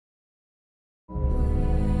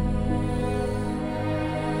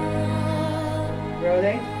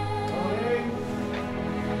Rolling.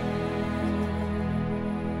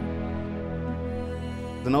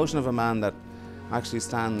 The notion of a man that actually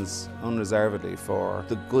stands unreservedly for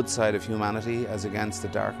the good side of humanity as against the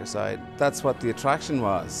darker side, that's what the attraction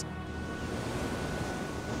was.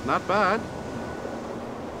 Not bad.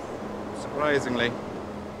 Surprisingly.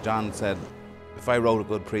 John said, if I wrote a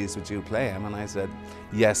good priest, would you play him? And I said,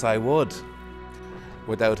 yes, I would,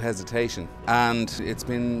 without hesitation. And it's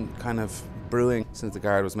been kind of brewing since The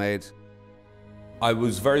Guard was made. I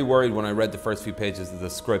was very worried when I read the first few pages of the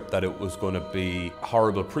script that it was going to be a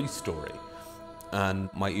horrible priest story. And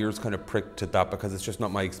my ears kind of pricked to that because it's just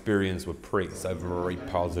not my experience with priests. I have a very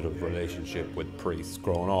positive relationship with priests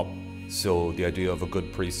growing up. So the idea of a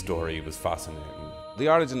good priest story was fascinating. The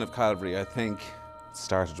origin of Calvary, I think,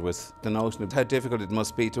 started with the notion of how difficult it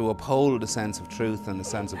must be to uphold a sense of truth and a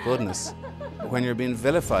sense of goodness when you're being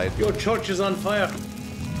vilified. Your church is on fire.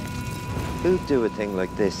 Who'd do a thing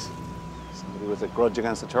like this? Somebody with a grudge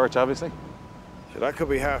against the church, obviously. So that could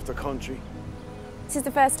be half the country. This is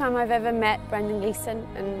the first time I've ever met Brendan Gleeson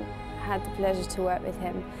and had the pleasure to work with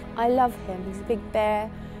him. I love him. He's a big bear,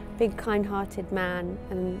 big kind-hearted man,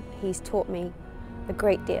 and he's taught me a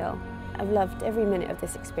great deal. I've loved every minute of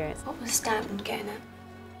this experience. What was Stanton getting at?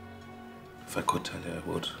 If I could tell you, I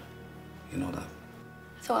would. You know that.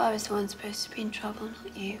 I thought I was the one supposed to be in trouble,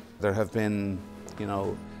 not you. There have been, you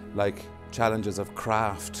know, like challenges of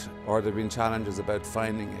craft, or there have been challenges about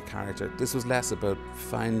finding a character. This was less about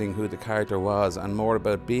finding who the character was and more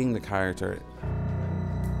about being the character.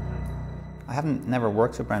 I haven't never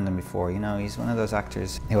worked with Brendan before, you know, he's one of those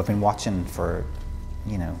actors who I've been watching for,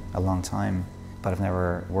 you know, a long time, but I've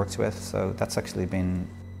never worked with, so that's actually been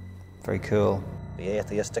very cool. The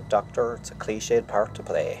atheistic doctor, it's a cliched part to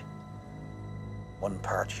play. 1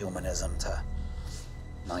 part humanism to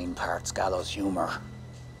 9 parts gallows humour.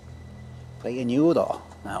 Playing you though,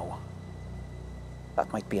 now.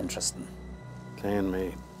 That might be interesting. Playing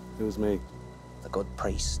me. Who's me? The good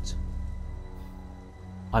priest.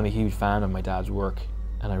 I'm a huge fan of my dad's work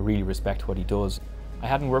and I really respect what he does. I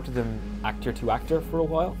hadn't worked with him actor to actor for a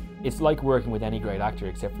while. It's like working with any great actor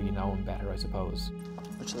except for you know him better, I suppose.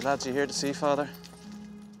 Which of the lads are you here to see, Father?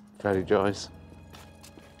 Freddie Joyce.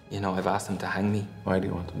 You know, I've asked him to hang me. Why do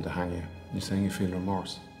you want him to hang you? You're saying you feel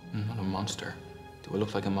remorse? I'm not a monster. Do I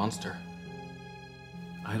look like a monster?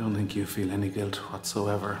 I don't think you feel any guilt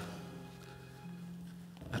whatsoever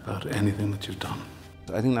about anything that you've done.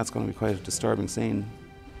 I think that's going to be quite a disturbing scene.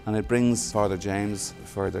 And it brings Father James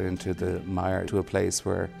further into the mire, to a place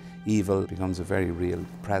where evil becomes a very real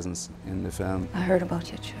presence in the film. I heard about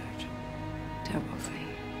your church. Terrible thing.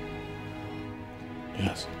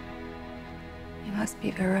 Yes. You must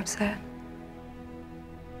be very upset.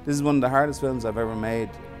 This is one of the hardest films I've ever made,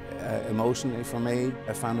 emotionally for me.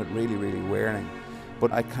 I found it really, really wearing.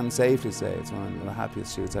 But I can safely say it's one of the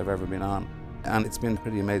happiest shoots I've ever been on. And it's been a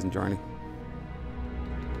pretty amazing journey.